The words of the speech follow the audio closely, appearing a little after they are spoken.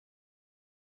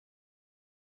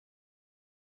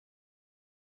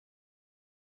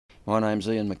My name's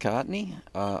Mcartney.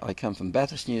 I come from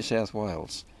Bathurst, New South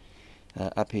Wales,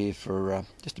 up here for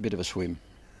just a bit of a swim.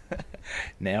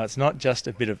 Now, it's not just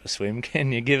a bit of a swim.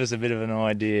 Can you give us a bit of an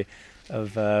idea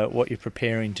of what you're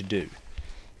preparing to do?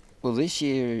 Well, this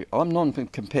year I'm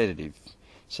non-competitive,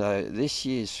 so this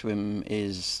year's swim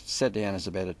is set down as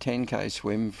about a 10k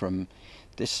swim from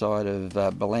this side of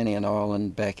Balanian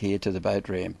Island back here to the boat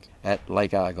ramp at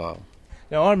Lake Argyle.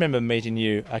 Now, I remember meeting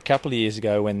you a couple of years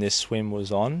ago when this swim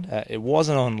was on. It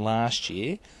wasn't on last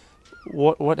year.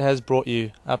 What has brought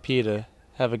you up here to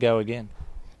have a go again?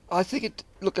 I think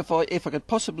look, if I could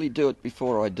possibly do it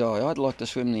before I die, I'd like to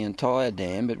swim the entire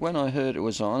dam, but when I heard it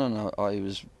was on, and I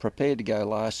was prepared to go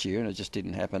last year and it just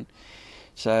didn't happen,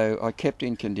 so I kept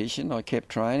in condition, I kept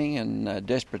training and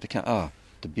desperate to come.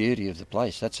 The beauty of the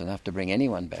place, that's enough to bring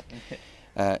anyone back.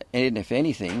 And if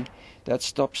anything, that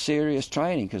stops serious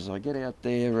training, because I get out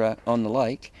there on the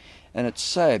lake and it's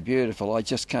so beautiful I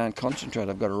just can't concentrate.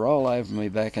 I've got to roll over my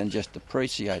back and just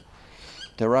appreciate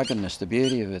the ruggedness, the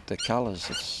beauty of it, the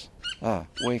colours.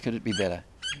 Where could it be better?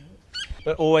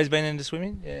 But always been into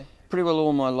swimming? Yeah. Pretty well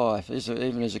all my life,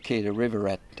 even as a kid, a river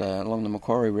rat along the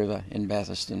Macquarie River in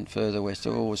Bathurst and further west.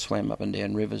 I always swam up and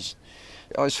down rivers.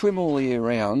 I swim all year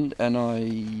round and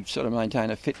I sort of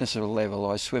maintain a fitness level.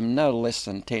 I swim no less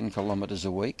than 10 kilometres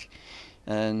a week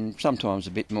and sometimes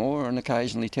a bit more, and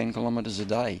occasionally 10 kilometres a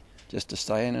day, just to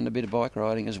stay in, and a bit of bike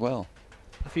riding as well.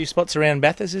 A few spots around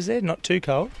Bathurst, is there? Not too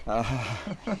cold?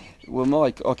 Well,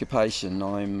 my occupation,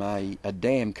 I'm a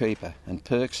dam keeper, and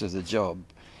perks of the job,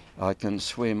 I can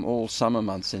swim all summer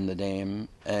months in the dam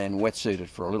and wetsuit it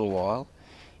for a little while.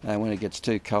 And when it gets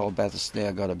too cold, Bathurst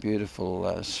now got a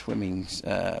beautiful swimming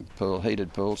pool,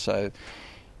 heated pool, so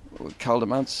colder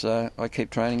months I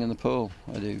keep training in the pool.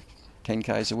 I do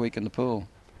 10k's a week in the pool.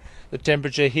 The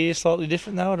temperature here slightly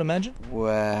different though, I'd imagine?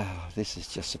 Wow, this is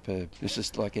just superb. This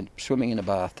is like swimming in a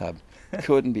bathtub.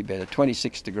 Couldn't be better.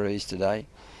 26 degrees today.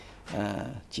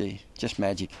 Just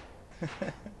magic.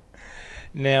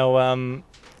 Now,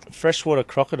 freshwater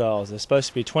crocodiles, there's supposed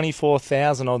to be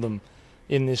 24,000 of them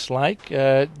in this lake.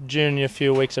 During your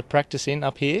few weeks of practicing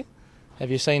up here, have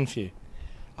you seen a few?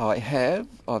 I have.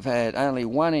 I've had only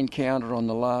one encounter on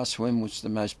the last swim, which is the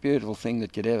most beautiful thing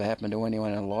that could ever happen to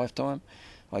anyone in a lifetime.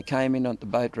 I came in on the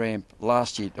boat ramp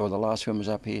last year, or the last swim was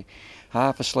up here,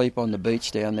 half asleep on the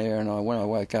beach down there, and when I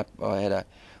woke up I had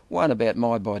one about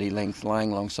my body length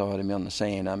laying alongside of me on the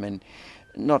sand. I mean,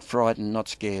 not frightened, not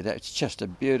scared. It's just a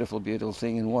beautiful, beautiful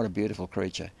thing, and what a beautiful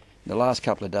creature. In the last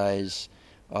couple of days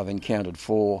I've encountered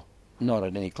 4, not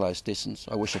at any close distance.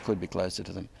 I wish I could be closer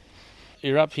to them.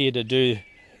 You're up here to do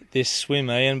this swim,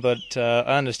 Ian, but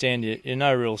I understand you're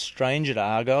no real stranger to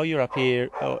Argyle. You're up here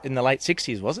in the late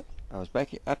 60s, was it? I was back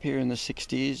up here in the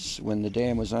 60s when the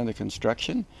dam was under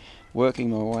construction, working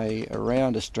my way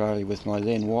around Australia with my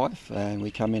then wife, and we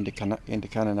come into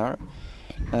Kununurra,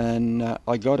 and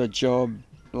I got a job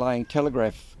laying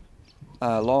telegraph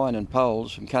line and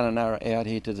poles from Kununurra out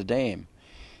here to the dam.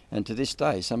 And to this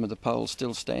day, some of the poles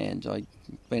still stand. I've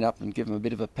been up and given them a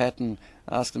bit of a pat and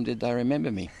asked them did they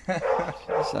remember me.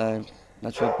 So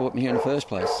that's what brought me here in the first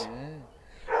place.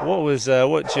 Yeah.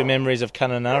 What's your memories of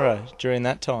Kununurra during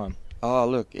that time? Oh,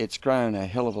 look, it's grown a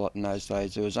hell of a lot in those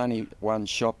days. There was only one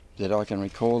shop that I can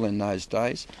recall in those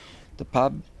days. The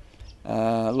pub,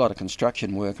 a lot of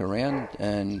construction work around,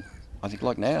 and I think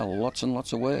like now, lots and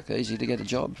lots of work. Easy to get a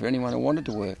job for anyone who wanted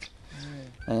to work.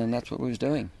 And that's what we was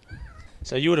doing.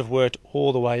 So you would have worked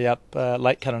all the way up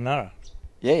Lake Kununurra?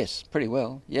 Yes, pretty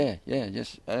well. Yeah,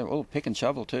 just all pick and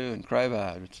shovel too, and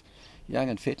crowbar. It's young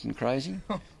and fit and crazy.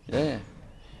 Yeah.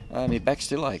 My back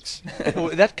still aches. Well,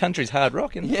 that country's hard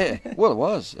rock, isn't it? Yeah, well, it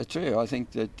was. It's true. I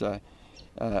think that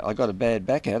I got a bad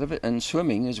back out of it, and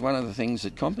swimming is one of the things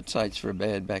that compensates for a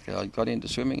bad back. I got into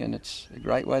swimming, and it's a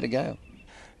great way to go.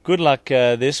 Good luck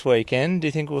this weekend. Do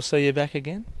you think we'll see you back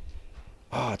again?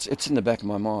 Oh, it's in the back of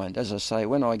my mind. As I say,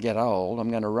 when I get old,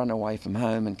 I'm going to run away from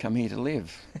home and come here to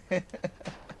live.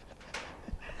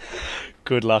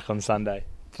 Good luck on Sunday.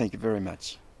 Thank you very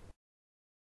much.